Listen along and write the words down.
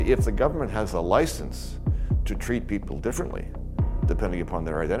if the government has a license to treat people differently, depending upon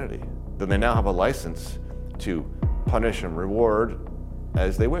their identity, then they now have a license to punish and reward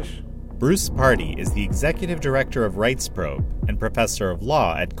as they wish. Bruce Pardy is the Executive Director of Rights Probe and Professor of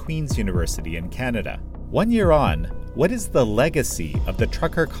Law at Queen's University in Canada. 1 year on, what is the legacy of the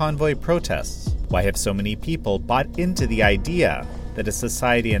trucker convoy protests? Why have so many people bought into the idea that a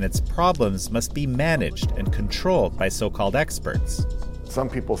society and its problems must be managed and controlled by so-called experts? Some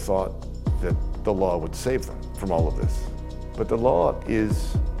people thought that the law would save them from all of this, but the law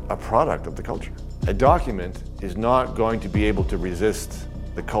is a product of the culture. A document is not going to be able to resist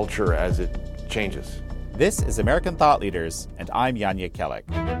the culture as it changes. This is American Thought Leaders, and I'm Yanya Kellick.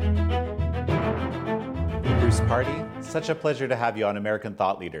 Bruce Pardy, such a pleasure to have you on American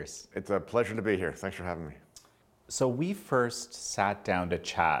Thought Leaders. It's a pleasure to be here. Thanks for having me. So we first sat down to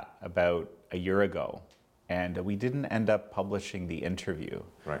chat about a year ago, and we didn't end up publishing the interview.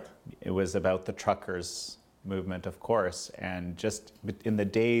 Right. It was about the truckers movement, of course, and just in the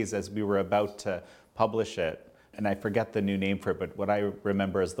days as we were about to publish it, and I forget the new name for it, but what I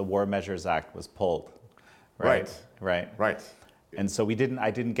remember is the War Measures Act was pulled. Right. And so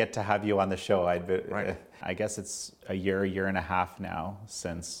I didn't get to have you on the show. I guess it's a year and a half now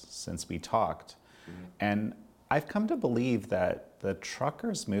since we talked. Mm-hmm. And I've come to believe that the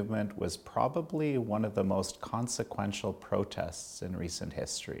truckers movement was probably one of the most consequential protests in recent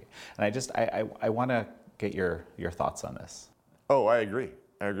history. And I want to get your thoughts on this. Oh, I agree.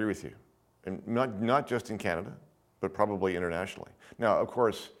 I agree with you. And not just in Canada, but probably internationally. Now, of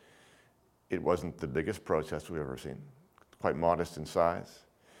course, it wasn't the biggest protest we've ever seen. Quite modest in size.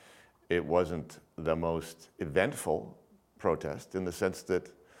 It wasn't the most eventful protest in the sense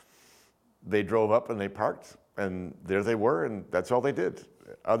that they drove up and they parked and there they were and that's all they did,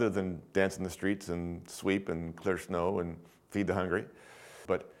 other than dance in the streets and sweep and clear snow and feed the hungry.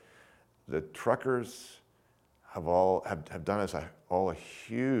 But the truckers have done us all a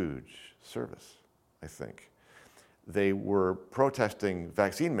huge service, I think. They were protesting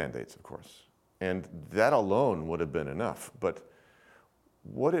vaccine mandates, of course, and that alone would have been enough. But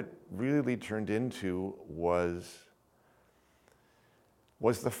what it really turned into was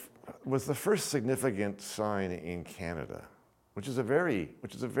the first significant sign in Canada, which is a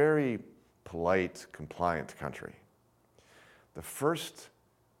very polite, compliant country. The first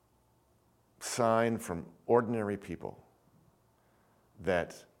sign from ordinary people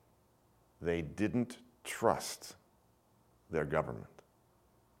that they didn't trust their government.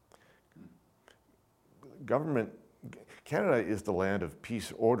 Canada is the land of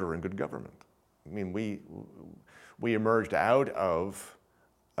peace, order, and good government. I mean, we emerged out of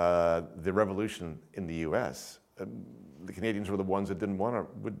the revolution in the U.S. The Canadians were the ones that didn't want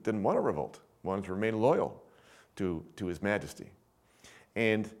to revolt, wanted to remain loyal to His Majesty.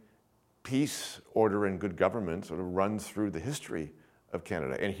 And peace, order, and good government sort of runs through the history of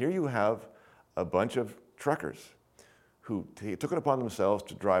Canada. And here you have a bunch of truckers who took it upon themselves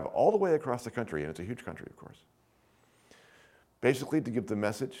to drive all the way across the country, and it's a huge country, of course, basically to give the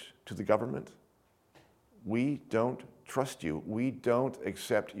message to the government: we don't trust you. We don't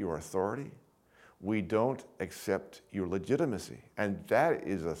accept your authority. We don't accept your legitimacy. And that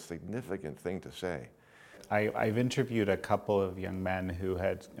is a significant thing to say. I've interviewed a couple of young men who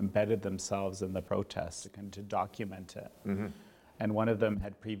had embedded themselves in the protests and to document it. Mm-hmm. And one of them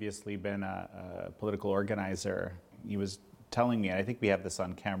had previously been a political organizer. He was telling me, and I think we have this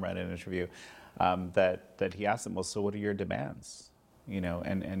on camera in an interview, that he asked them, well, so what are your demands? You know,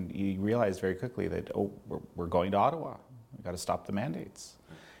 and he realized very quickly that, we're going to Ottawa. We've got to stop the mandates.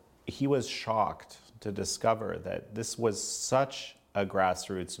 He was shocked to discover that this was such a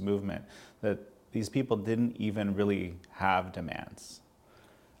grassroots movement that these people didn't even really have demands.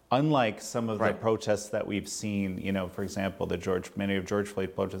 Unlike some of the protests that we've seen, you know, for example, many of George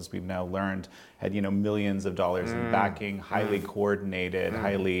Floyd protests we've now learned had, millions of dollars in backing, highly coordinated,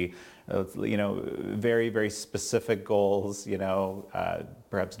 highly, very, very specific goals,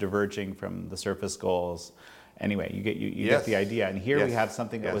 perhaps diverging from the surface goals. Anyway, you get the idea. And here we have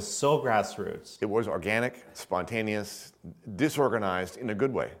something that was so grassroots. It was organic, spontaneous, disorganized in a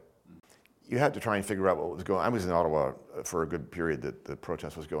good way. You had to try and figure out what was going on. I was in Ottawa for a good period that the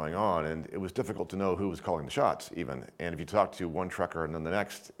protest was going on, and it was difficult to know who was calling the shots even. And if you talked to one trucker and then the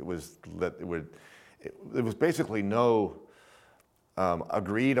next, there was basically no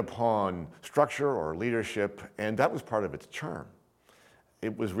agreed upon structure or leadership, and that was part of its charm.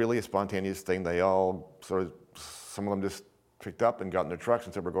 It was really a spontaneous thing. They all some of them just picked up and got in their trucks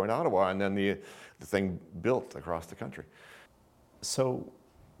and said, we're going to Ottawa, and then the thing built across the country. So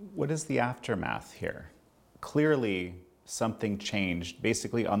what is the aftermath here? Clearly, something changed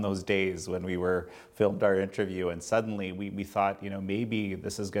basically on those days when we were filmed our interview, and suddenly we thought, maybe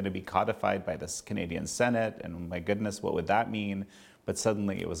this is going to be codified by this Canadian Senate, and my goodness, what would that mean? But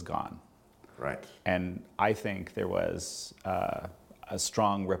suddenly it was gone. Right. And I think there was a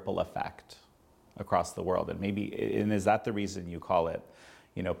strong ripple effect across the world. And is that the reason you call it,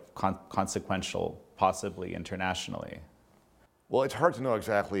 consequential, possibly internationally? Well, it's hard to know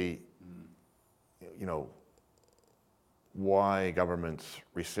exactly, why governments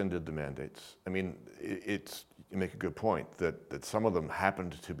rescinded the mandates. I mean, you make a good point that some of them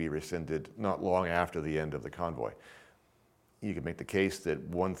happened to be rescinded not long after the end of the convoy. You could make the case that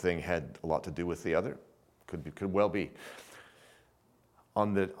one thing had a lot to do with the other. Could well be.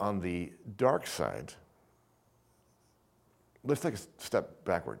 On the dark side, let's take a step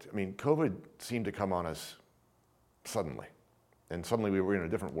backwards. I mean, COVID seemed to come on us suddenly, and suddenly we were in a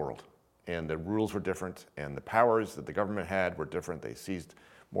different world, and the rules were different, and the powers that the government had were different. They seized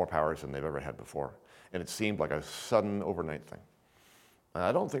more powers than they've ever had before, and it seemed like a sudden overnight thing. And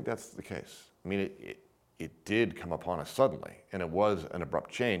I don't think that's the case. I mean, it did come upon us suddenly, and it was an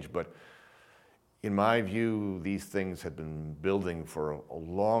abrupt change, but in my view, these things had been building for a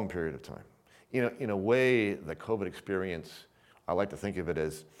long period of time. In a way, the COVID experience, I like to think of it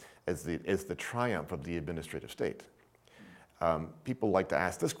as the triumph of the administrative state. People like to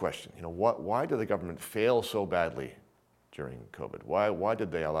ask this question: why did the government fail so badly during COVID? Why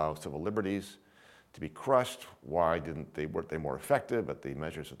did they allow civil liberties to be crushed? Weren't they more effective at the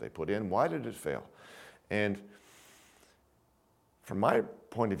measures that they put in? Why did it fail? And from my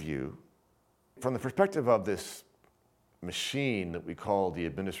point of view, from the perspective of this machine that we call the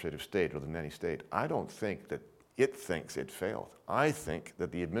administrative state or the nanny state, I don't think that it thinks it failed. I think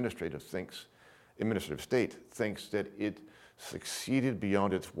that the administrative state thinks that it succeeded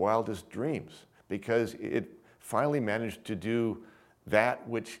beyond its wildest dreams, because it finally managed to do that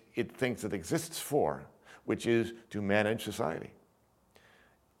which it thinks it exists for, which is to manage society.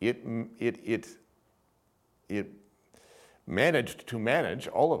 It managed to manage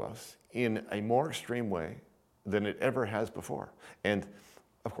all of us in a more extreme way than it ever has before. And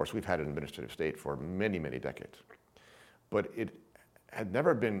of course, we've had an administrative state for many, many decades, but it had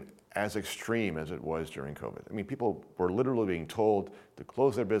never been as extreme as it was during COVID. I mean, people were literally being told to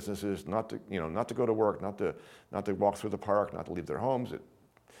close their businesses, not to go to work, not to walk through the park, not to leave their homes.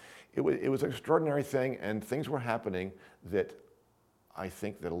 It was an extraordinary thing, and things were happening that I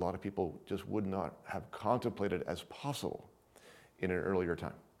think that a lot of people just would not have contemplated as possible in an earlier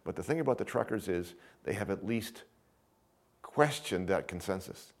time. But the thing about the truckers is they have at least questioned that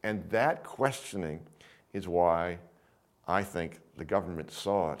consensus. And that questioning is why I think the government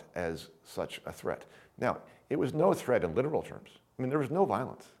saw it as such a threat. Now, it was no threat in literal terms. I mean, there was no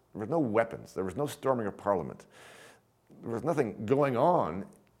violence. There was no weapons. There was no storming of Parliament. There was nothing going on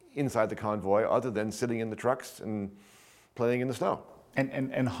inside the convoy other than sitting in the trucks and playing in the snow.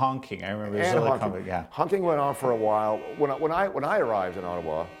 And honking, I remember. Honking went on for a while. When I arrived in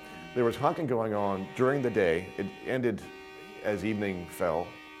Ottawa, there was honking going on during the day. It ended as evening fell.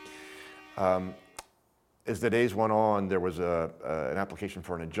 As the days went on, there was an application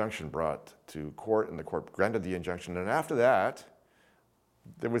for an injunction brought to court, and the court granted the injunction. And after that,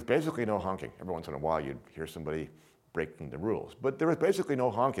 there was basically no honking. Every once in a while, you'd hear somebody breaking the rules, but there was basically no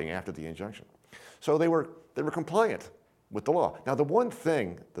honking after the injunction. So they were compliant with the law. Now, the one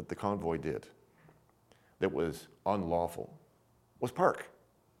thing that the convoy did that was unlawful was park.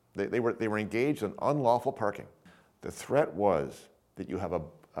 They were engaged in unlawful parking. The threat was that you have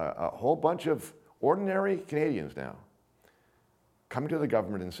a whole bunch of ordinary Canadians now coming to the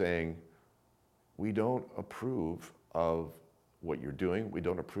government and saying, we don't approve of what you're doing. We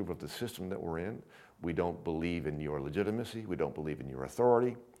don't approve of the system that we're in. We don't believe in your legitimacy. We don't believe in your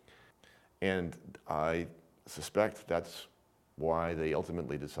authority. And I suspect that's why they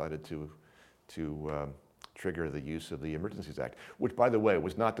ultimately decided to trigger the use of the Emergencies Act, which, by the way,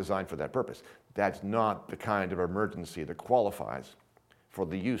 was not designed for that purpose. That's not the kind of emergency that qualifies for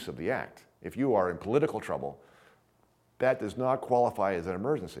the use of the act. If you are in political trouble, that does not qualify as an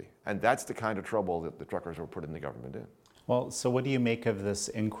emergency. And that's the kind of trouble that the truckers were putting the government in. Well, so what do you make of this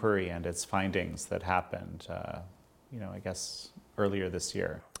inquiry and its findings that happened, I guess, earlier this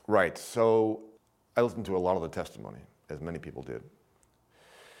year? Right. So I listened to a lot of the testimony, as many people did.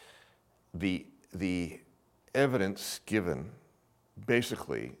 The evidence given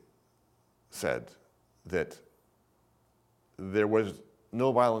basically said that there was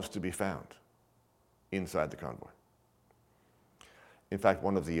no violence to be found inside the convoy. In fact,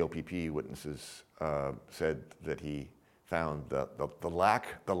 one of the OPP witnesses said that he found the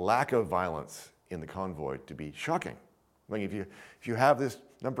lack of violence in the convoy to be shocking. I mean, if you have this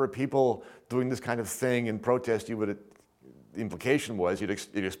number of people doing this kind of thing in protest, the implication was you'd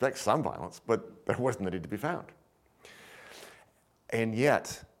expect some violence, but there wasn't any to be found. And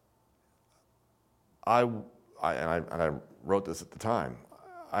yet, I wrote this at the time,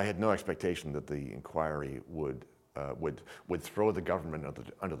 I had no expectation that the inquiry would throw the government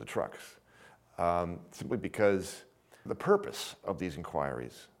under the trucks, simply because the purpose of these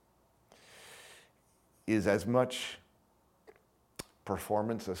inquiries is as much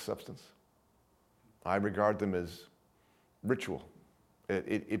performance as substance. I regard them as ritual.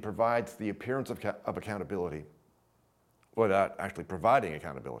 It provides the appearance of accountability without actually providing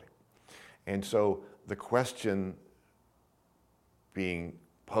accountability. And so the question being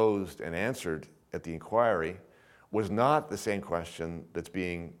posed and answered at the inquiry was not the same question that's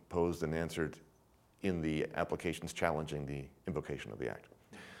being posed and answered in the applications challenging the invocation of the Act.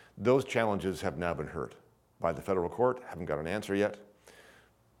 Those challenges have now been heard by the federal court, haven't got an answer yet.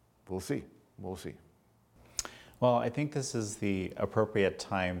 We'll see. Well, I think this is the appropriate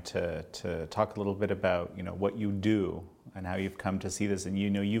time to talk a little bit about, what you do and how you've come to see this. And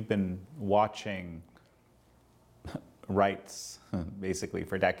you've been watching rights basically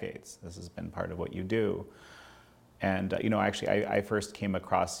for decades. This has been part of what you do. And actually, I first came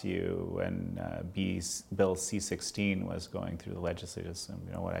across you when Bill C-16 was going through the legislative system.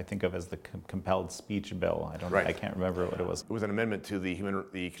 What I think of as the compelled speech bill. I can't remember what it was. It was an amendment to the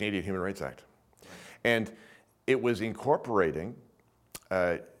Canadian Human Rights Act, and it was incorporating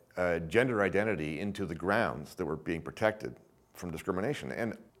gender identity into the grounds that were being protected from discrimination.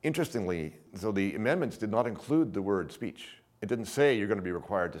 And interestingly, so the amendments did not include the word speech. It didn't say you're going to be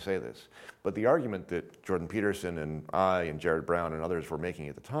required to say this. But the argument that Jordan Peterson and I and Jared Brown and others were making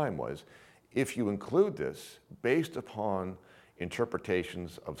at the time was, if you include this based upon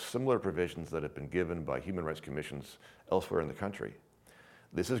interpretations of similar provisions that have been given by human rights commissions elsewhere in the country,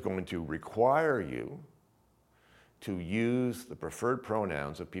 this is going to require you to use the preferred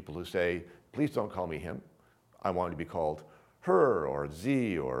pronouns of people who say, please don't call me him. I want to be called her or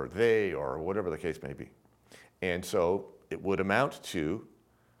ze or they or whatever the case may be. And so it would amount to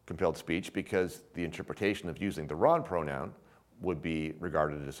compelled speech because the interpretation of using the wrong pronoun would be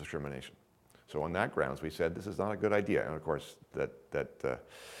regarded as discrimination. So on that grounds, we said this is not a good idea. And of course, that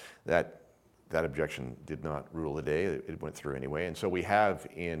objection did not rule the day. It went through anyway. And so we have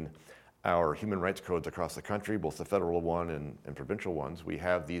in our human rights codes across the country, both the federal one and provincial ones, we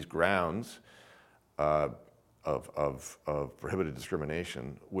have these grounds of prohibited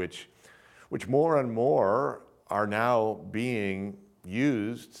discrimination, which more and more are now being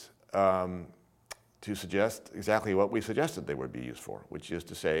used to suggest exactly what we suggested they would be used for, which is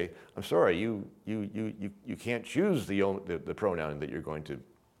to say, I'm sorry, you can't choose the pronoun that you're going to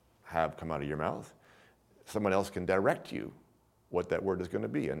have come out of your mouth. Someone else can direct you what that word is going to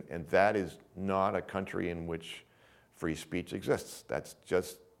be. And that is not a country in which free speech exists. That's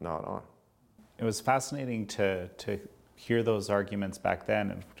just not on. It was fascinating to hear those arguments back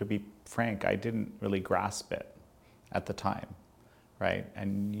then. And to be frank, I didn't really grasp it at the time, right?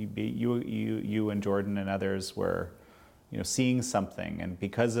 And you and Jordan and others were, seeing something, and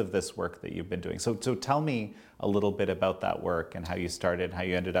because of this work that you've been doing. So tell me a little bit about that work and how you started, how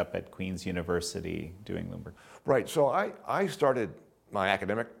you ended up at Queen's University doing the work. Right. So I started my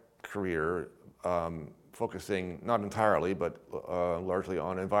academic career focusing not entirely, but largely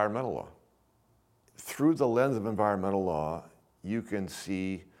on environmental law. Through the lens of environmental law, you can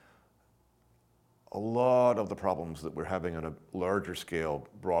see a lot of the problems that we're having on a larger scale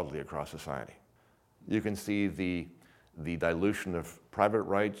broadly across society. You can see the dilution of private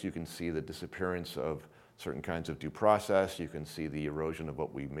rights, you can see the disappearance of certain kinds of due process, you can see the erosion of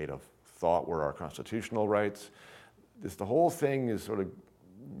what we may have thought were our constitutional rights. The whole thing is sort of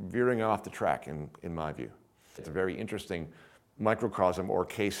veering off the track in my view. It's a very interesting microcosm or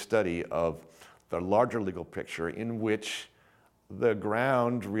case study of the larger legal picture in which the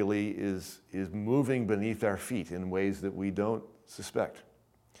ground really is moving beneath our feet in ways that we don't suspect.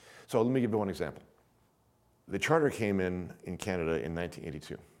 So let me give you one example. The Charter came in Canada in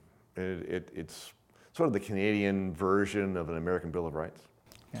 1982. It's sort of the Canadian version of an American Bill of Rights.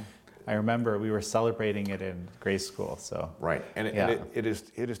 Yeah. I remember we were celebrating it in grade school. So right, and it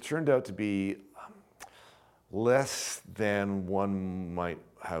has turned out to be less than one might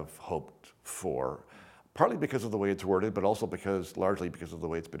have hoped for. Partly because of the way it's worded, but also largely because of the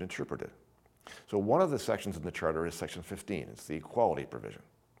way it's been interpreted. So one of the sections in the Charter is Section 15. It's the equality provision.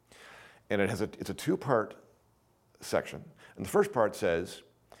 And it's a two-part section. And the first part says,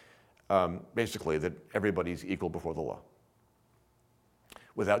 basically, that everybody's equal before the law,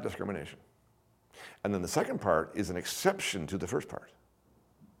 without discrimination. And then the second part is an exception to the first part.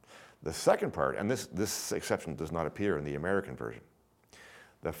 The second part, and this exception does not appear in the American version.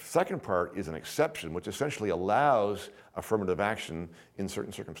 The second part is an exception which essentially allows affirmative action in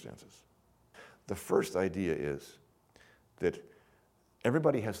certain circumstances. The first idea is that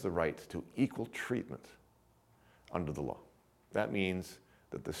everybody has the right to equal treatment under the law. That means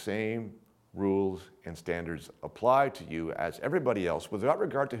that the same rules and standards apply to you as everybody else without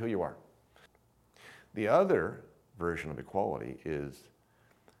regard to who you are. The other version of equality is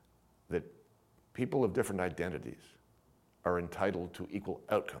that people of different identities are entitled to equal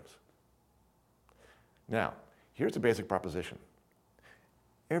outcomes. Now, here's a basic proposition.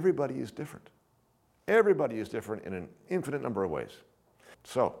 Everybody is different. Everybody is different in an infinite number of ways.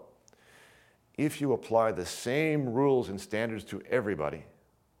 So, if you apply the same rules and standards to everybody,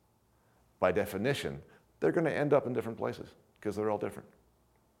 by definition, they're going to end up in different places because they're all different.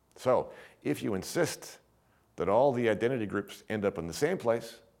 So, if you insist that all the identity groups end up in the same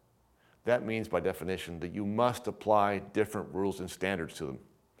place, that means by definition that you must apply different rules and standards to them.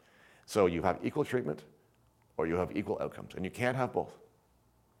 So you have equal treatment or you have equal outcomes, and you can't have both.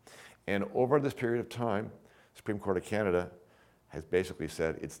 And over this period of time, the Supreme Court of Canada has basically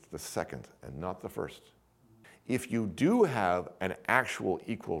said it's the second and not the first. If you do have an actual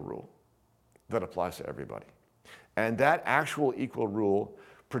equal rule that applies to everybody, and that actual equal rule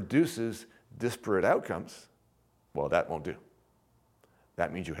produces disparate outcomes, well, that won't do.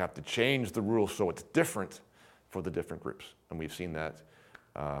 That means you have to change the rules so it's different for the different groups. And we've seen that,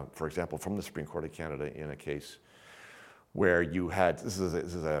 for example, from the Supreme Court of Canada in a case where you had, this is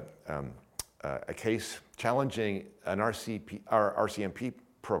a case challenging an RCMP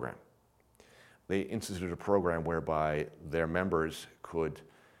program. They instituted a program whereby their members could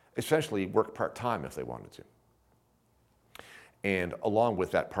essentially work part-time if they wanted to. And along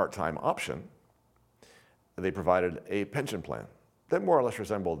with that part-time option, they provided a pension plan that more or less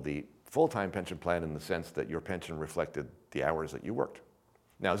resembled the full-time pension plan in the sense that your pension reflected the hours that you worked.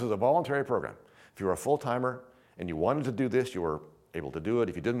 Now, this is a voluntary program. If you were a full-timer and you wanted to do this, you were able to do it.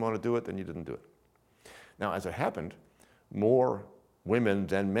 If you didn't want to do it, then you didn't do it. Now, as it happened, more women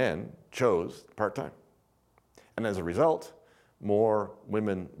than men chose part-time. And as a result, more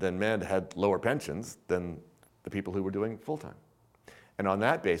women than men had lower pensions than the people who were doing full-time. And on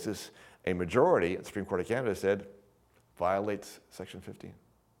that basis, a majority at the Supreme Court of Canada said, violates Section 15.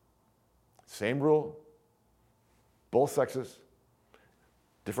 Same rule, both sexes,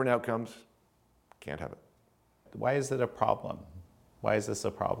 different outcomes, can't have it. Why is it a problem? Why is this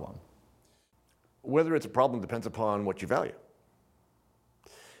a problem? Whether it's a problem depends upon what you value.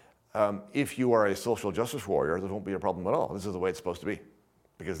 If you are a social justice warrior, there won't be a problem at all. This is the way it's supposed to be,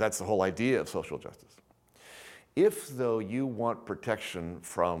 because that's the whole idea of social justice. If, though, you want protection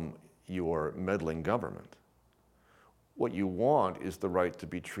from your meddling government, what you want is the right to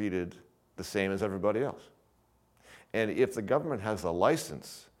be treated the same as everybody else. And if the government has a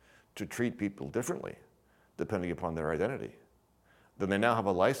license to treat people differently, depending upon their identity, then they now have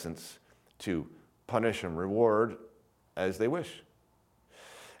a license to punish and reward as they wish.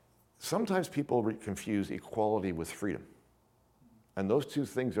 Sometimes people confuse equality with freedom. And those two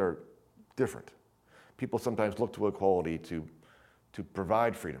things are different. People sometimes look to equality to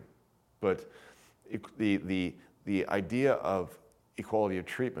provide freedom. But the idea of equality of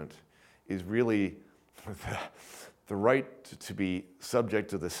treatment is really the right to be subject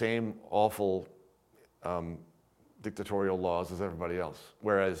to the same awful dictatorial laws as everybody else,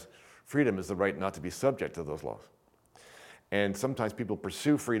 whereas freedom is the right not to be subject to those laws. And sometimes people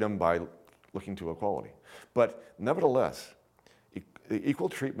pursue freedom by looking to equality. But nevertheless, equal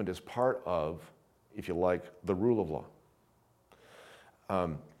treatment is part of, if you like, the rule of law.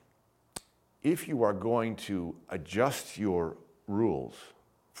 If you are going to adjust your rules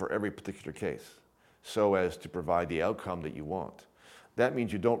for every particular case so as to provide the outcome that you want, that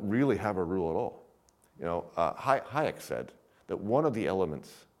means you don't really have a rule at all. You know, Hayek said that one of the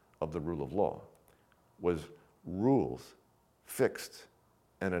elements of the rule of law was rules fixed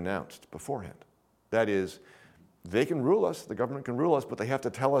and announced beforehand. That is, they can rule us, the government can rule us, but they have to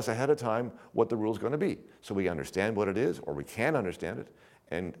tell us ahead of time what the rule is going to be, so we understand what it is, or we can understand it,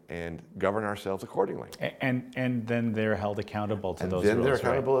 and govern ourselves accordingly. And then they're held accountable to those rules. And then they're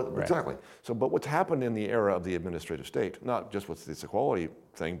accountable, right? Exactly. So, but what's happened in the era of the administrative state, not just with this equality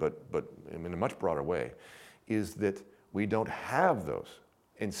thing, but in a much broader way, is that we don't have those.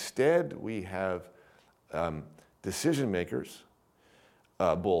 Instead, we have decision makers,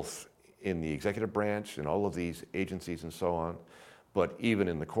 both in the executive branch and all of these agencies and so on, but even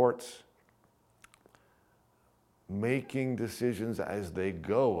in the courts, making decisions as they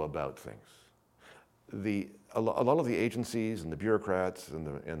go about things. a lot of the agencies and the bureaucrats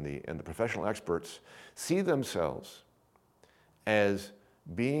and the professional experts see themselves as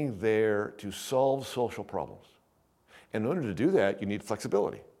being there to solve social problems. And in order to do that, you need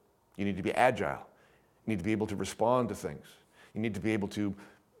flexibility. You need to be agile. You need to be able to respond to things. You need to be able to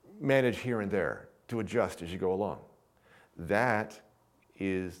manage here and there, to adjust as you go along. That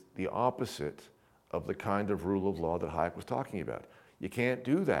is the opposite of the kind of rule of law that Hayek was talking about. You can't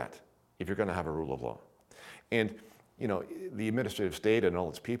do that if you're going to have a rule of law. And, you know, the administrative state and all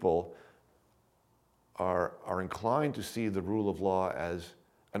its people are inclined to see the rule of law as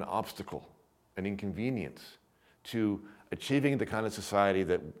an obstacle, an inconvenience to achieving the kind of society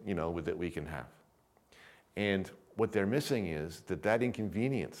that, you know, that we can have. And what they're missing is that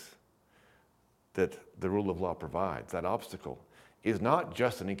inconvenience that the rule of law provides, that obstacle, is not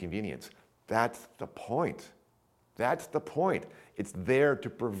just an inconvenience. That's the point. That's the point. It's there to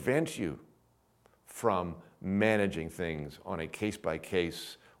prevent you from managing things on a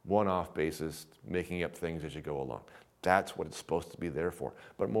case-by-case, one-off basis, making up things as you go along. That's what it's supposed to be there for.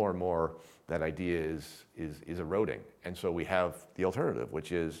 But more and more, that idea is eroding. And so we have the alternative,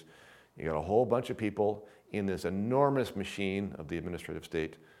 which is you got a whole bunch of people in this enormous machine of the administrative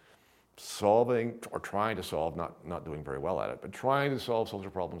state solving or trying to solve, not doing very well at it, but trying to solve social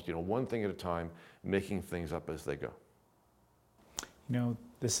problems, you know, one thing at a time, making things up as they go. You know,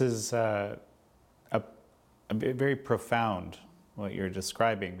 this is a very profound what you're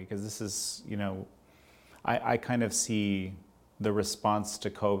describing, because this is, you know, I kind of see the response to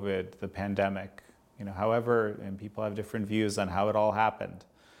COVID, the pandemic, you know, however, and people have different views on how it all happened.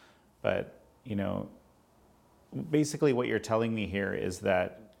 But, you know, basically what you're telling me here is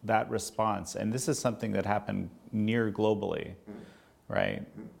that response, and this is something that happened near globally, right,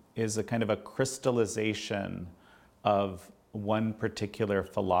 is a kind of a crystallization of one particular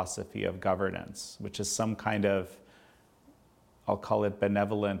philosophy of governance, which is some kind of, I'll call it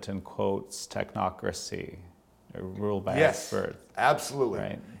benevolent in quotes, technocracy, ruled by experts. Yes, absolutely.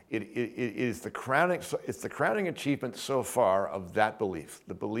 Right? It is the crowning achievement so far of that belief,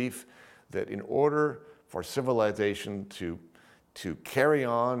 the belief that in order for civilization to carry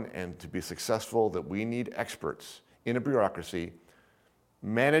on and to be successful, that we need experts in a bureaucracy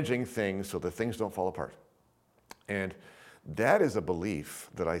managing things so that things don't fall apart. And that is a belief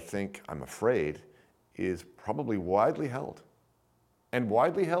that I think, I'm afraid, is probably widely held, and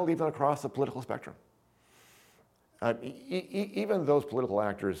widely held even across the political spectrum. Even those political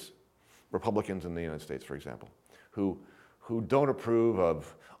actors, Republicans in the United States, for example, who don't approve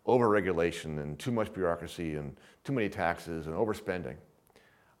of overregulation and too much bureaucracy and too many taxes and overspending,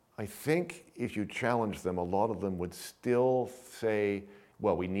 I think if you challenge them, a lot of them would still say,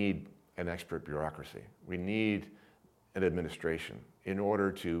 well, we need an expert bureaucracy. We need an administration in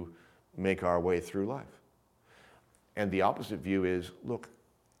order to make our way through life. And the opposite view is, look,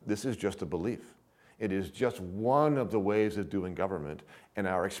 this is just a belief. It is just one of the ways of doing government, and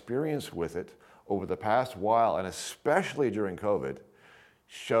our experience with it over the past while, and especially during COVID,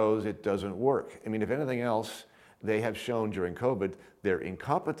 shows it doesn't work. I mean, if anything else, they have shown during COVID their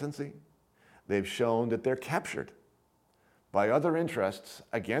incompetency. They've shown that they're captured by other interests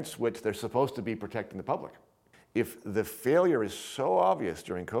against which they're supposed to be protecting the public. If the failure is so obvious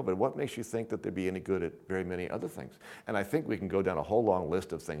during COVID, what makes you think that they'd be any good at very many other things? And I think we can go down a whole long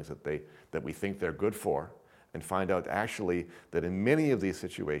list of things that we think they're good for, and find out actually that in many of these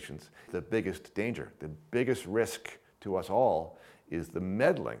situations, the biggest danger, the biggest risk to us all is the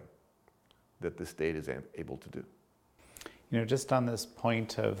meddling that the state is able to do. You know, just on this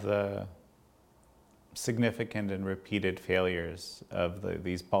point of the significant and repeated failures of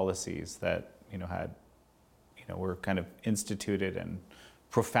these policies that, you know, were kind of instituted and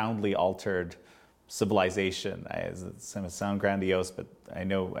profoundly altered civilization. It's going to sound grandiose, but I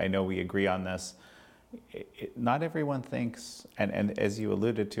know we agree on this. Not everyone thinks, and as you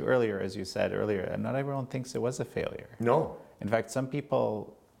alluded to earlier, as you said earlier, not everyone thinks it was a failure. No. In fact, some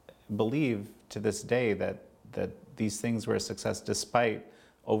people believe to this day that these things were a success despite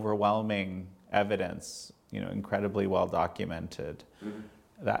overwhelming evidence, you know, incredibly well documented. Mm-hmm.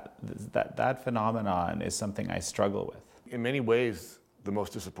 That phenomenon is something I struggle with. In many ways, the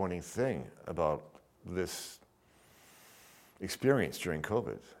most disappointing thing about this experience during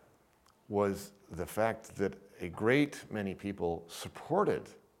COVID was the fact that a great many people supported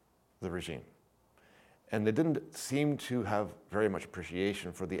the regime. And they didn't seem to have very much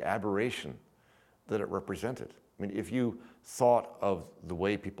appreciation for the aberration that it represented. I mean, if you thought of the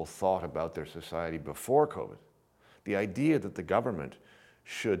way people thought about their society before COVID, the idea that the government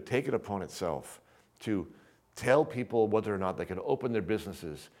should take it upon itself to tell people whether or not they can open their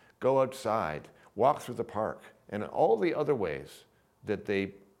businesses, go outside, walk through the park, and all the other ways that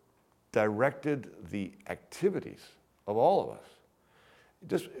they directed the activities of all of us,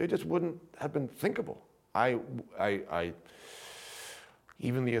 it just wouldn't have been thinkable.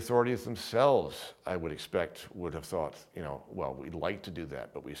 Even the authorities themselves, I would expect, would have thought, well, we'd like to do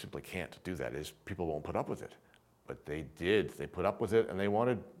that, but we simply can't do that. People won't put up with it. But they did. They put up with it, and they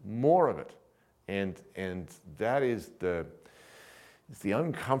wanted more of it. And that is the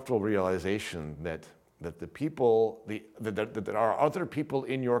uncomfortable realization that the people, that there are other people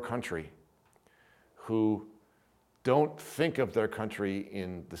in your country who don't think of their country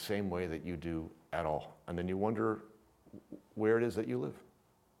in the same way that you do at all. And then you wonder where it is that you live.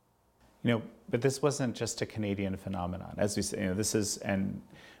 But this wasn't just a Canadian phenomenon. As we say, this is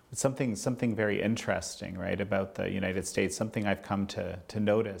something very interesting, right, about the United States. Something I've come to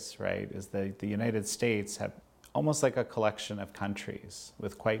notice, right, is that the United States have almost like a collection of countries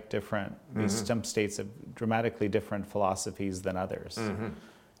with quite different. Some states have dramatically different philosophies than others.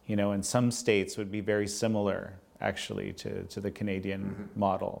 And some states would be very similar, actually, to the Canadian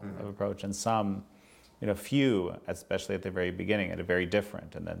model of approach, and some. Few, especially at the very beginning, are very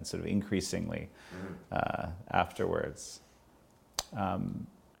different, and then sort of increasingly afterwards. And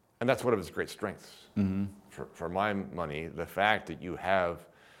that's one of its great strengths. For my money, the fact that you have,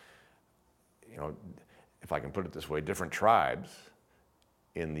 if I can put it this way, different tribes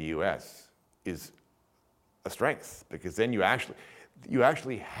in the U.S. is a strength, because then you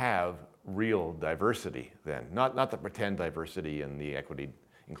actually have real diversity then, not the pretend diversity and the equity,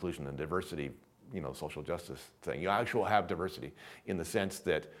 inclusion, and diversity, social justice thing. You actually have diversity in the sense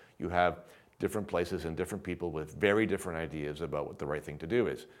that you have different places and different people with very different ideas about what the right thing to do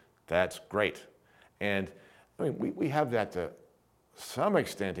is. That's great. And I mean, we have that to some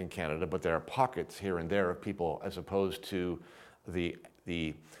extent in Canada, but there are pockets here and there of people, as opposed to the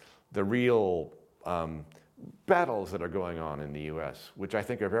real battles that are going on in the U.S., which I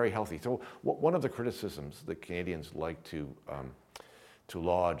think are very healthy. So one of the criticisms that Canadians like to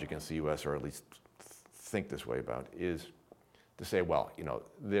lodge against the U.S., or at least think this way about, is to say, well,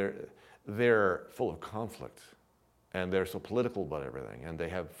 they're full of conflict, and they're so political about everything, and they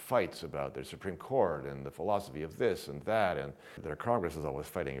have fights about their Supreme Court and the philosophy of this and that, and their Congress is always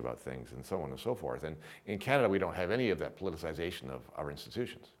fighting about things, and so on and so forth. And in Canada, we don't have any of that politicization of our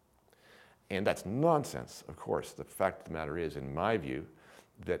institutions. And that's nonsense, of course. The fact of the matter is, in my view,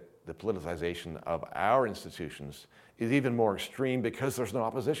 that the politicization of our institutions is even more extreme because there's no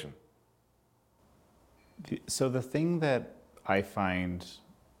opposition. So the thing that I find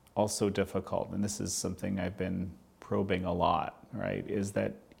also difficult, and this is something I've been probing a lot, right, is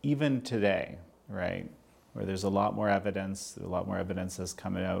that even today, right, where there's a lot more evidence has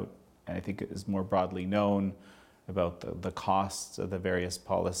come out, and I think it is more broadly known about the costs of the various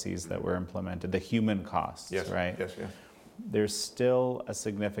policies that were implemented, the human costs, yes, right? Yes, yes. There's still a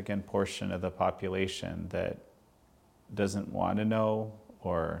significant portion of the population that doesn't want to know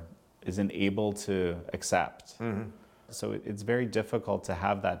or isn't able to accept. So it's very difficult to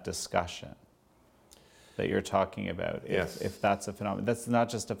have that discussion that you're talking about, if that's a phenomenon. That's not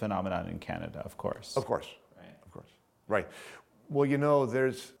just a phenomenon in Canada, of course. Of course. Right. Of course. Right. Well,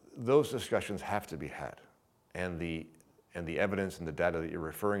 those discussions have to be had. And the evidence and the data that you're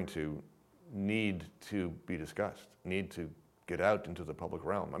referring to need to be discussed, need to get out into the public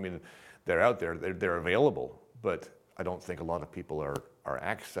realm. I mean, they're out there, they're available, but I don't think a lot of people are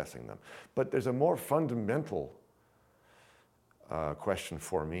accessing them. But there's a more fundamental question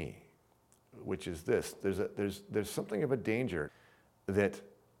for me, which is this: there's something of a danger that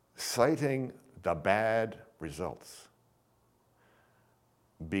citing the bad results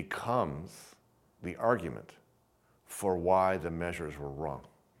becomes the argument for why the measures were wrong.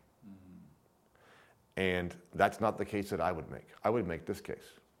 And that's not the case that I would make. I would make this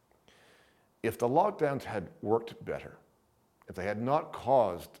case. If the lockdowns had worked better, if they had not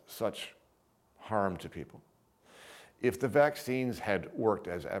caused such harm to people, if the vaccines had worked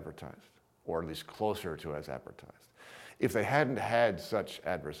as advertised, or at least closer to as advertised, if they hadn't had such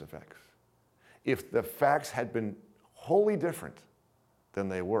adverse effects, if the facts had been wholly different than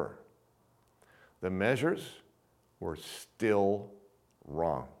they were, the measures were still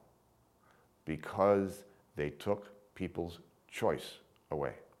wrong because they took people's choice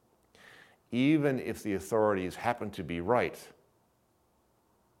away. Even if the authorities happen to be right,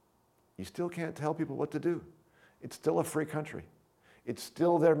 you still can't tell people what to do. It's still a free country. It's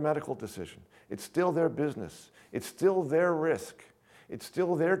still their medical decision. It's still their business. It's still their risk. It's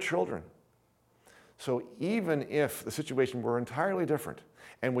still their children. So even if the situation were entirely different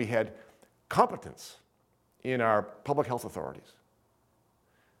and we had competence in our public health authorities,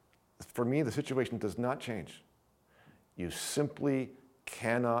 For me, the situation does not change. You simply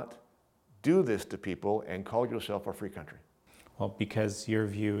cannot do this to people and call yourself a free country. Well, because your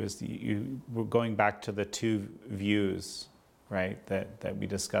view is, we're going back to the two views, right, that we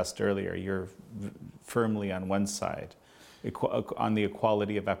discussed earlier. You're firmly on one side, on the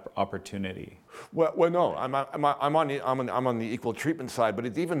equality of opportunity. Well, no, I'm on the equal treatment side, but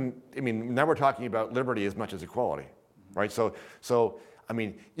it's even, I mean, now we're talking about liberty as much as equality, right? So I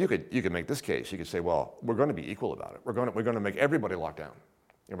mean, you could make this case. You could say, well, we're going to be equal about it. We're going to make everybody lock down,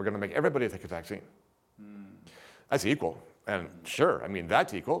 and we're going to make everybody take a vaccine. That's equal, and sure, I mean,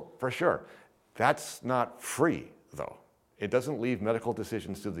 that's equal for sure. That's not free, though. It doesn't leave medical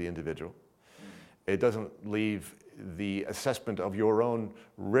decisions to the individual. It doesn't leave the assessment of your own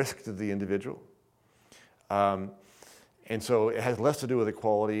risk to the individual. And so it has less to do with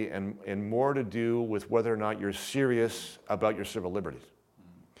equality and more to do with whether or not you're serious about your civil liberties.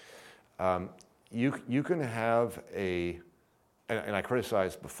 You can have and I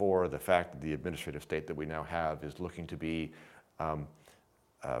criticized before the fact that the administrative state that we now have is looking to be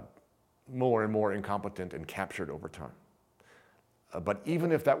more and more incompetent and captured over time. But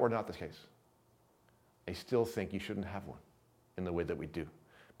even if that were not the case, I still think you shouldn't have one in the way that we do.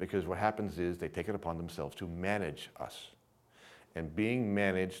 Because what happens is they take it upon themselves to manage us. And being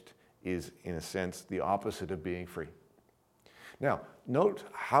managed is, in a sense, the opposite of being free. Now, note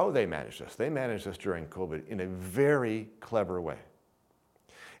how they managed us. They managed us during COVID in a very clever way.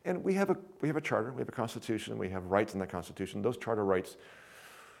 And we have a charter, we have a constitution, we have rights in that constitution. Those charter rights,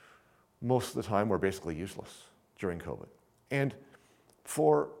 most of the time, were basically useless during COVID. And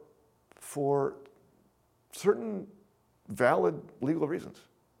for certain valid legal reasons,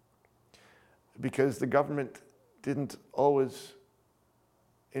 because the government didn't always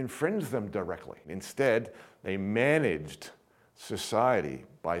infringe them directly. Instead, they managed society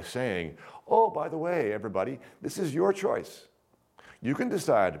by saying, oh, by the way, everybody, this is your choice. You can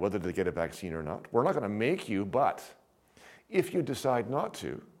decide whether to get a vaccine or not. We're not going to make you, but if you decide not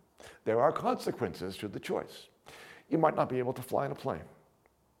to, there are consequences to the choice. You might not be able to fly in a plane.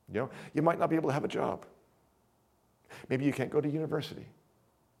 You might not be able to have a job. Maybe you can't go to university.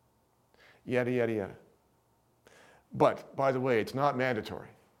 Yada, yada, yada. But, by the way, it's not mandatory.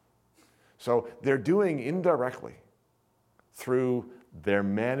 So they're doing indirectly, through their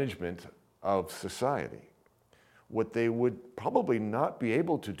management of society, what they would probably not be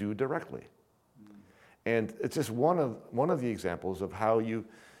able to do directly. And it's just one of the examples of how you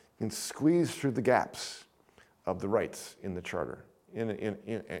can squeeze through the gaps of the rights in the Charter in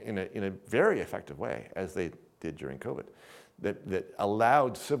a very effective way, as they did during COVID, that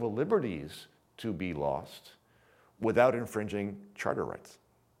allowed civil liberties to be lost without infringing Charter rights.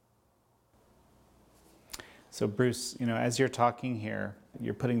 So Bruce, as you're talking here,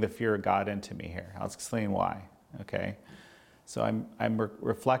 you're putting the fear of God into me here. I'll explain why, okay? So I'm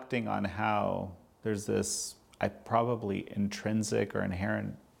reflecting on how there's this probably intrinsic or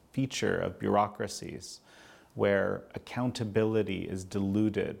inherent feature of bureaucracies where accountability is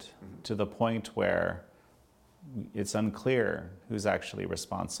diluted to the point where it's unclear who's actually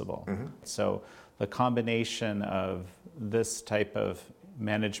responsible. So the combination of this type of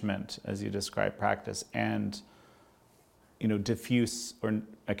management, as you describe, practice, and diffuse or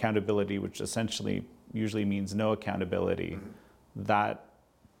accountability, which essentially usually means no accountability, that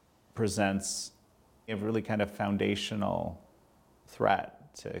presents a really kind of foundational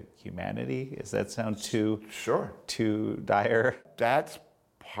threat to humanity. Does that sound too dire? That's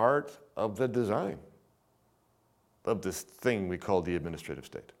Part of the design of this thing we call the administrative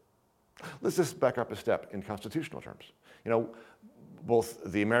state. Let's just back up a step in constitutional terms. Both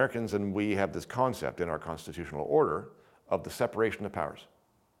the Americans and we have this concept in our constitutional order of the separation of powers.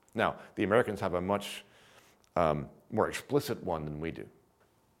 Now, the Americans have a much more explicit one than we do.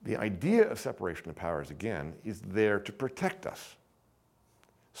 The idea of separation of powers, again, is there to protect us.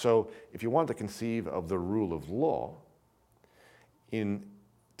 So if you want to conceive of the rule of law in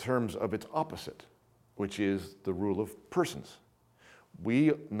terms of its opposite, which is the rule of persons,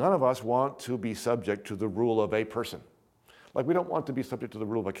 none of us want to be subject to the rule of a person. Like, we don't want to be subject to the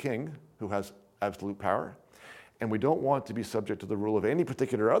rule of a king who has absolute power, and we don't want to be subject to the rule of any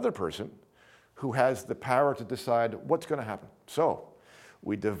particular other person who has the power to decide what's going to happen. So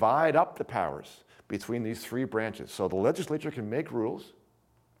we divide up the powers between these three branches. So the legislature can make rules,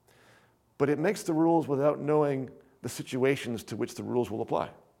 but it makes the rules without knowing the situations to which the rules will apply.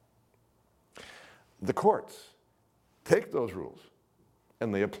 The courts take those rules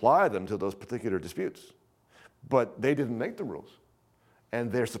and they apply them to those particular disputes. But they didn't make the rules.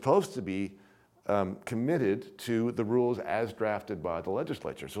 And they're supposed to be committed to the rules as drafted by the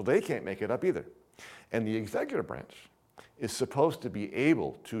legislature. So they can't make it up either. And the executive branch is supposed to be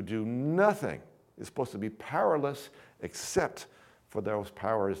able to do nothing. It's supposed to be powerless except for those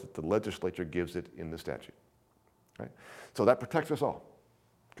powers that the legislature gives it in the statute. Right? So that protects us all,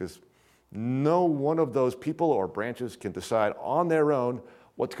 because no one of those people or branches can decide on their own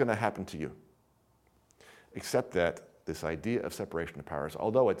what's going to happen to you. Except that this idea of separation of powers,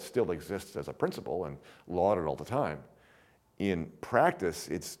 although it still exists as a principle and lauded all the time, in practice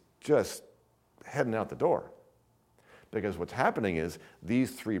it's just heading out the door. Because what's happening is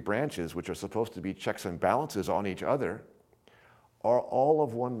these three branches, which are supposed to be checks and balances on each other, are all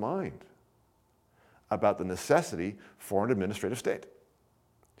of one mind about the necessity for an administrative state.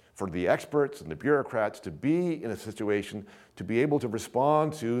 For the experts and the bureaucrats to be in a situation to be able to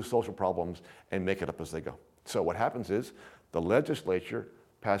respond to social problems and make it up as they go. So what happens is the legislature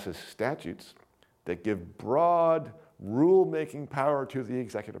passes statutes that give broad rule-making power to the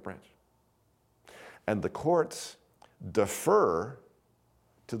executive branch. And the courts defer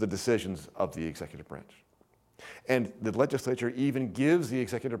to the decisions of the executive branch. And the legislature even gives the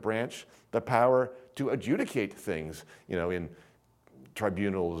executive branch the power to adjudicate things, in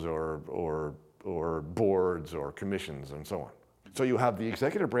tribunals or boards or commissions and so on. So you have the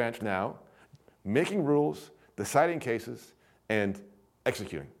executive branch now making rules, deciding cases, and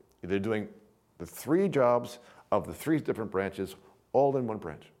executing. They're doing the three jobs of the three different branches all in one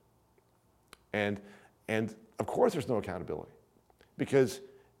branch. And of course there's no accountability, because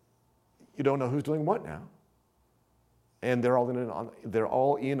you don't know who's doing what now. And they're all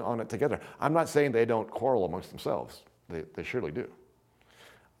in on it together. I'm not saying they don't quarrel amongst themselves. They surely do.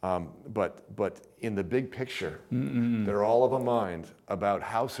 But in the big picture, they're all of a mind about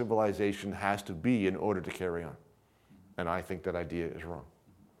how civilization has to be in order to carry on. And I think that idea is wrong.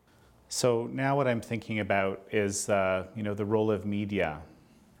 So now what I'm thinking about is the role of media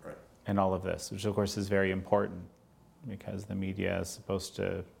in all of this, which of course is very important, because the media is supposed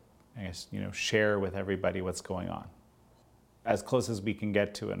to, share with everybody what's going on, as close as we can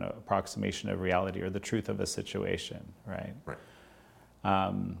get to an approximation of reality or the truth of a situation, right?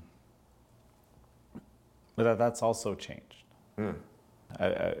 But that's also changed.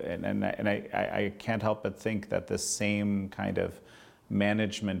 And I can't help but think that this same kind of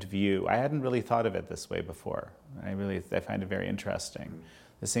management view, I hadn't really thought of it this way before. I find it very interesting.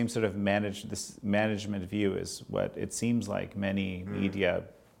 The same sort of management view is what it seems like many media,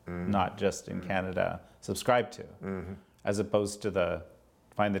 not just in Canada, subscribe to, as opposed to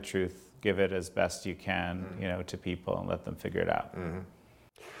find the truth, give it as best you can, to people and let them figure it out.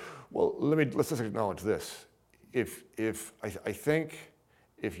 Well, let's just acknowledge this. I think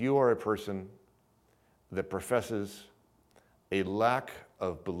if you are a person that professes a lack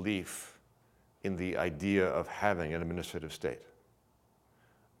of belief in the idea of having an administrative state,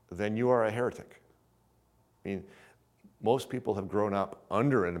 then you are a heretic. I mean, most people have grown up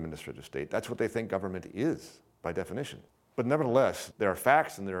under an administrative state. That's what they think government is, by definition. But nevertheless, there are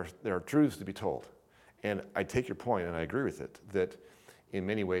facts and there are truths to be told. And I take your point, and I agree with it, that in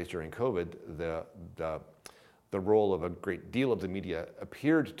many ways during COVID, the role of a great deal of the media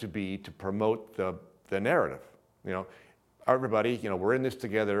appeared to be to promote the narrative. Everybody, we're in this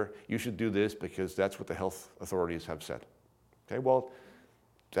together. You should do this because that's what the health authorities have said. Okay, well,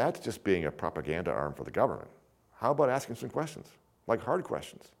 that's just being a propaganda arm for the government. How about asking some questions, like hard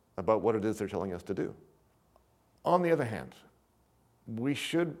questions, about what it is they're telling us to do? On the other hand, we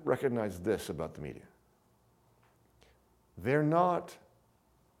should recognize this about the media. They're not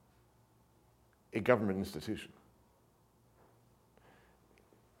a government institution.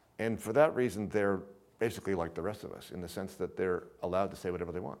 And for that reason, they're basically like the rest of us, in the sense that they're allowed to say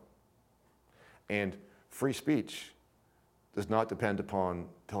whatever they want. And free speech does not depend upon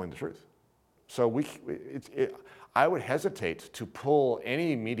telling the truth. So I would hesitate to pull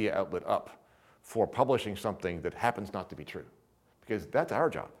any media outlet up for publishing something that happens not to be true, because that's our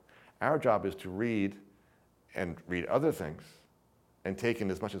job. Our job is to read other things and take in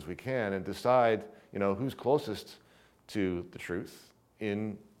as much as we can and decide, who's closest to the truth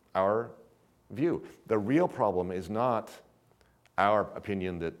in our view. The real problem is not our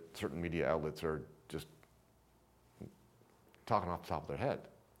opinion that certain media outlets are just talking off the top of their head.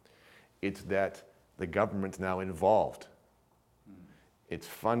 It's that the government's now involved. It's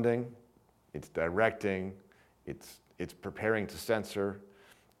funding, it's directing, it's preparing to censor,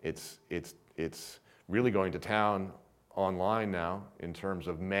 it's really going to town online now in terms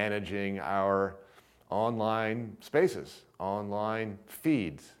of managing our online spaces, online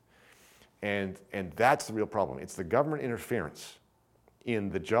feeds. And that's the real problem. It's the government interference in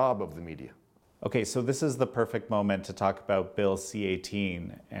the job of the media Okay, so this is the perfect moment to talk about Bill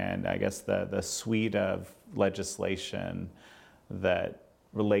C-18 and I guess the suite of legislation that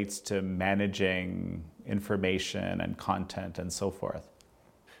relates to managing information and content and so forth.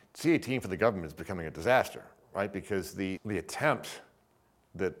 C-18 for the government is becoming a disaster, right? Because the attempt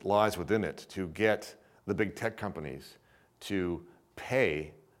that lies within it to get the big tech companies to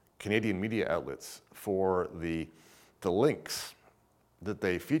pay Canadian media outlets for the links that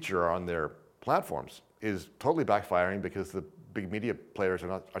they feature on their platforms is totally backfiring, because the big media players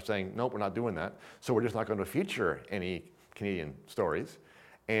are saying, nope, we're not doing that. So we're just not going to feature any Canadian stories.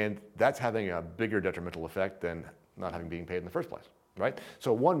 And that's having a bigger detrimental effect than not having been paid in the first place, right?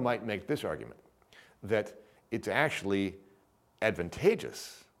 So one might make this argument that it's actually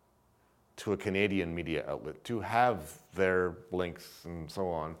advantageous to a Canadian media outlet to have their links and so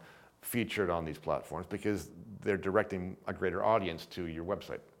on featured on these platforms, because they're directing a greater audience to your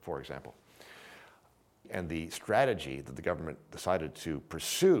website, for example. And the strategy that the government decided to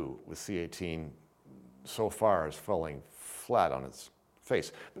pursue with C-18 so far is falling flat on its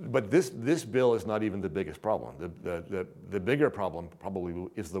face. But this bill is not even the biggest problem. The bigger problem probably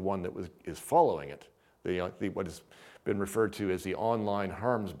is the one that is following it, what has been referred to as the online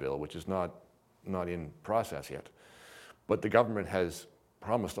harms bill, which is not in process yet. But the government has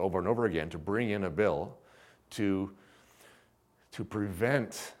promised over and over again to bring in a bill to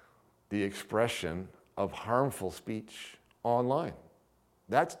prevent the expression of harmful speech online.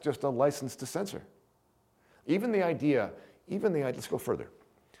 That's just a license to censor. Let's go further.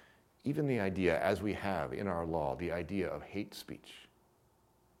 Even the idea, as we have in our law, the idea of hate speech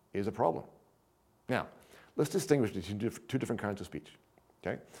is a problem. Now, let's distinguish between two different kinds of speech,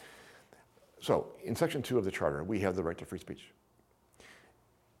 okay? So, in Section 2 of the Charter, we have the right to free speech.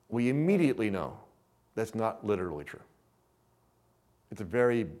 We immediately know that's not literally true. It's a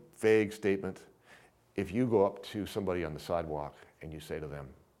very vague statement. If you go up to somebody on the sidewalk and you say to them,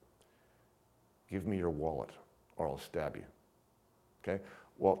 give me your wallet or I'll stab you, okay?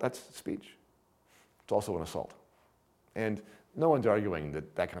 Well, that's speech. It's also an assault. And no one's arguing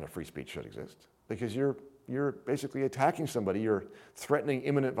that that kind of free speech should exist, because you're basically attacking somebody, you're threatening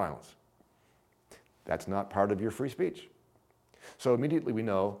imminent violence. That's not part of your free speech. So immediately we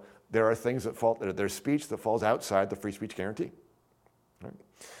know there are things there's speech that falls outside the free speech guarantee. Right?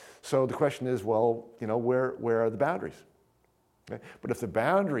 So the question is, well, where are the boundaries? Okay? But if the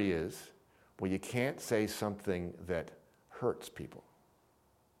boundary is, well, you can't say something that hurts people.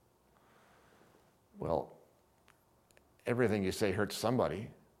 Well, everything you say hurts somebody,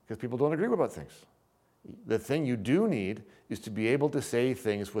 because people don't agree about things. The thing you do need is to be able to say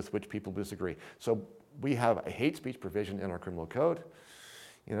things with which people disagree. So we have a hate speech provision in our criminal code.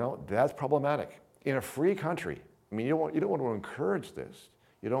 That's problematic. In a free country, I mean, you don't want to encourage this.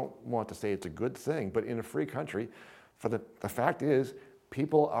 You don't want to say it's a good thing, but in a free country, the fact is,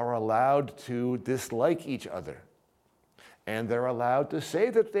 people are allowed to dislike each other. And they're allowed to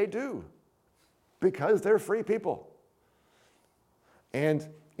say that they do, because they're free people. And,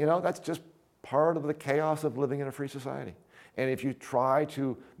 that's just part of the chaos of living in a free society. And if you try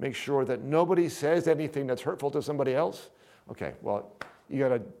to make sure that nobody says anything that's hurtful to somebody else, okay, well, you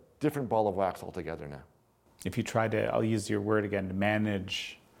got a different ball of wax altogether now. If you try to, I'll use your word again,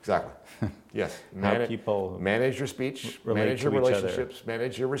 manage. Exactly. Yes. How people manage your speech, manage your relationships,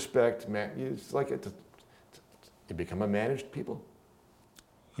 manage your respect. It's like you become a managed people.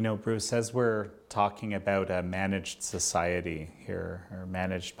 Bruce, as we're talking about a managed society here, or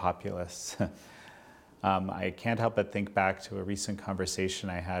managed populace, I can't help but think back to a recent conversation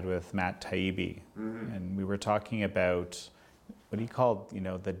I had with Matt Taibbi. Mm-hmm. And we were talking about what he called,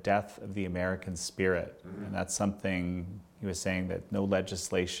 the death of the American spirit. Mm-hmm. And that's something he was saying that no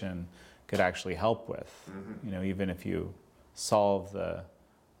legislation could actually help with. Mm-hmm. Even if you solve the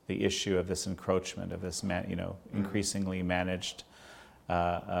issue of this encroachment, of this, increasingly managed,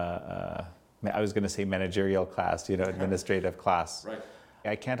 I was going to say managerial class, administrative class. Right.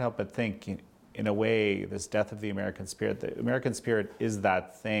 I can't help but think, in a way, this death of the American spirit is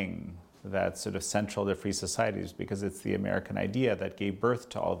that thing that's sort of central to free societies, because it's the American idea that gave birth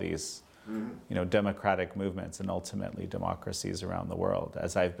to all these, democratic movements and ultimately democracies around the world,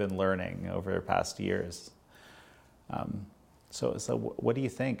 as I've been learning over the past years. So what do you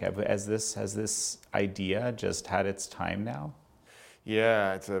think? Has this idea just had its time now?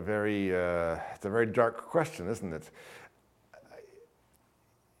 Yeah, it's a very dark question, isn't it?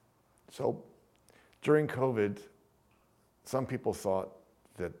 So during COVID, some people thought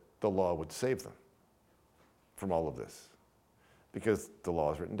that the law would save them from all of this, because the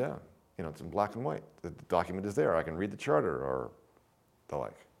law is written down. It's in black and white. The document is there. I can read the charter or the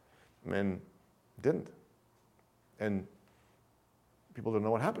like. And Didn't. And people don't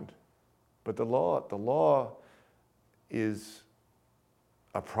know what happened. But the law is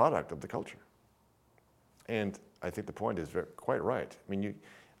a product of the culture. And I think the point is quite right. I mean,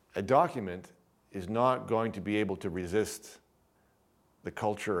 a document is not going to be able to resist the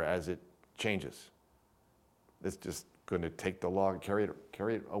culture as it changes. It's just going to take the law and carry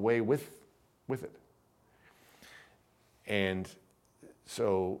it away with it. And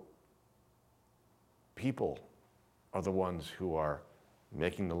so people are the ones who are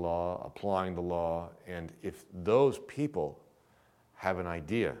making the law, applying the law, and if those people have an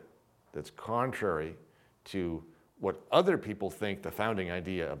idea that's contrary to what other people think the founding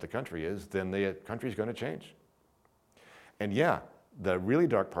idea of the country is, then the country's going to change. And yeah, the really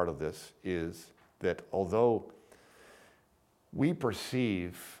dark part of this is that although we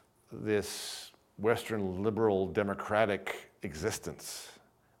perceive this Western liberal democratic existence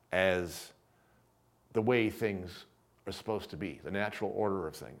as the way things are supposed to be, the natural order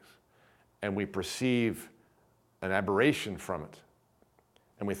of things, and we perceive an aberration from it,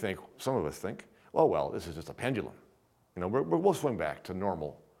 and we think, some of us think, oh well, this is just a pendulum. You know, we'll swing back to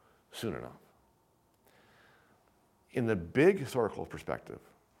normal soon enough. In the big historical perspective,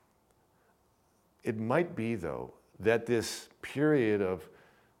 it might be, though, that this period of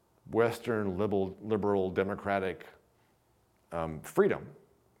Western liberal democratic freedom,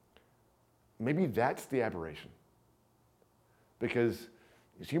 maybe that's the aberration. Because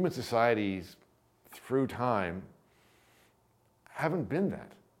human societies through time haven't been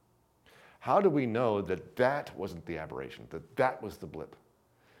that. How do we know that that wasn't the aberration, that that was the blip?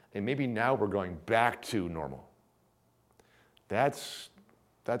 And maybe now we're going back to normal. That's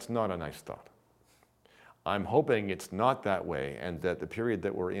not a nice thought. I'm hoping it's not that way and that the period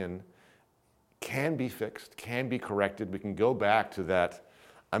that we're in can be fixed, can be corrected. We can go back to that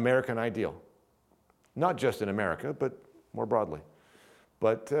American ideal. Not just in America, but more broadly.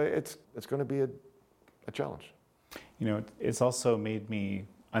 But it's going to be a challenge. You know, it's also made me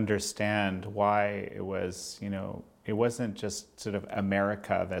understand why it was, you know, it wasn't just sort of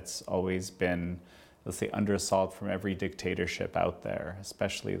America that's always been, let's say, under assault from every dictatorship out there,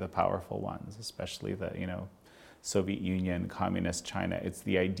 especially the powerful ones, especially the, you know, Soviet Union, communist China. It's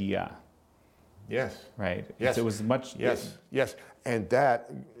the idea. Yes. Right? Yes. It was much... Yes, yes. And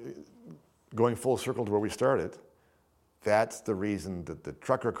that, going full circle to where we started, that's the reason that the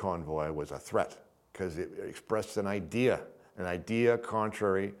trucker convoy was a threat, because it expressed an idea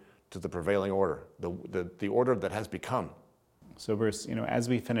contrary to the prevailing order, the order that has become. So Bruce, you know, as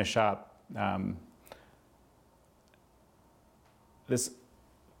we finish up,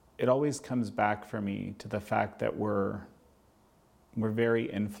 it always comes back for me to the fact that we're very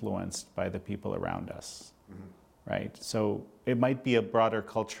influenced by the people around us, right? So it might be a broader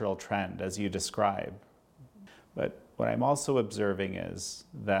cultural trend, as you describe, but what I'm also observing is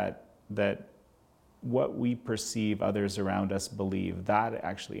that what we perceive others around us believe, that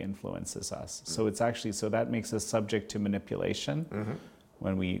actually influences us. So it's actually, so that makes us subject to manipulation.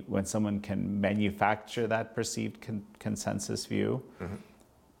 When someone can manufacture that perceived consensus view,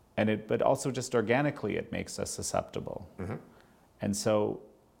 but also just organically it makes us susceptible. And so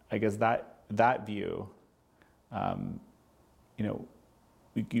I guess that view, you know,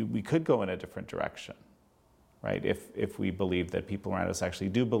 we could go in a different direction, right? If we believe that people around us actually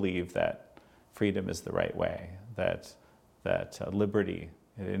do believe that freedom is the right way, that liberty,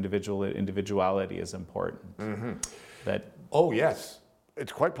 individuality is important. Oh yes,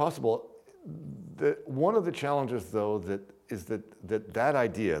 it's quite possible. One of the challenges, though, is that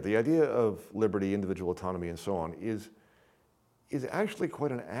idea, the idea of liberty, individual autonomy, and so on, is actually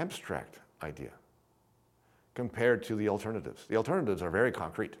quite an abstract idea compared to the alternatives. The alternatives are very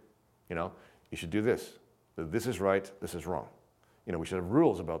concrete. You know, you should do this. This is right. This is wrong. You know, we should have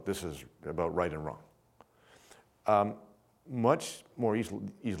rules about this is about right and wrong. Much more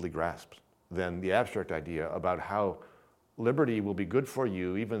easily grasped than the abstract idea about how liberty will be good for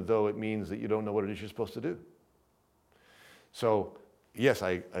you, even though it means that you don't know what it is you're supposed to do. So, yes,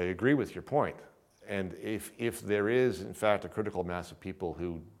 I agree with your point. And if there is, in fact, a critical mass of people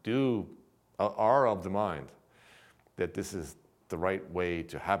who are of the mind that this is the right way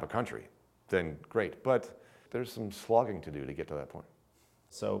to have a country, then great. But there's some slogging to do to get to that point.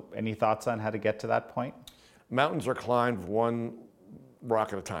 So any thoughts on how to get to that point? Mountains are climbed one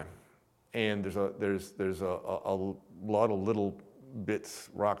rock at a time. And there's a lot of little bits,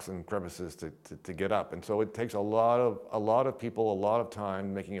 rocks and crevices to get up. And so it takes a lot of people, a lot of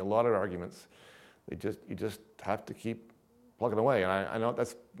time, making a lot of arguments. You just have to keep plugging away. And I know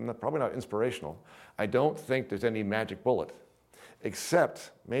that's probably not inspirational. I don't think there's any magic bullet.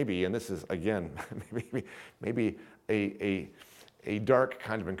 except maybe, and this is again, maybe a dark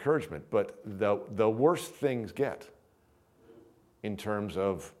kind of encouragement, but the worse things get in terms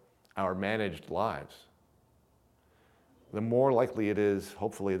of our managed lives, the more likely it is,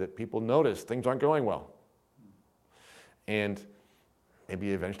 hopefully, that people notice things aren't going well. And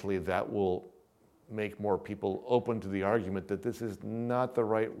maybe eventually that will make more people open to the argument that this is not the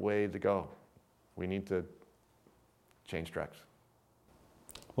right way to go. We need to change tracks.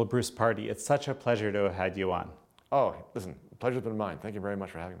 Well, Bruce Pardy, it's such a pleasure to have had you on. Oh, listen, the pleasure's been mine. Thank you very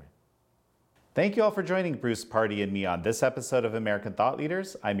much for having me. Thank you all for joining Bruce Pardy and me on this episode of American Thought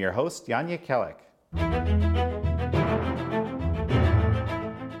Leaders. I'm your host, Yanya Kellick.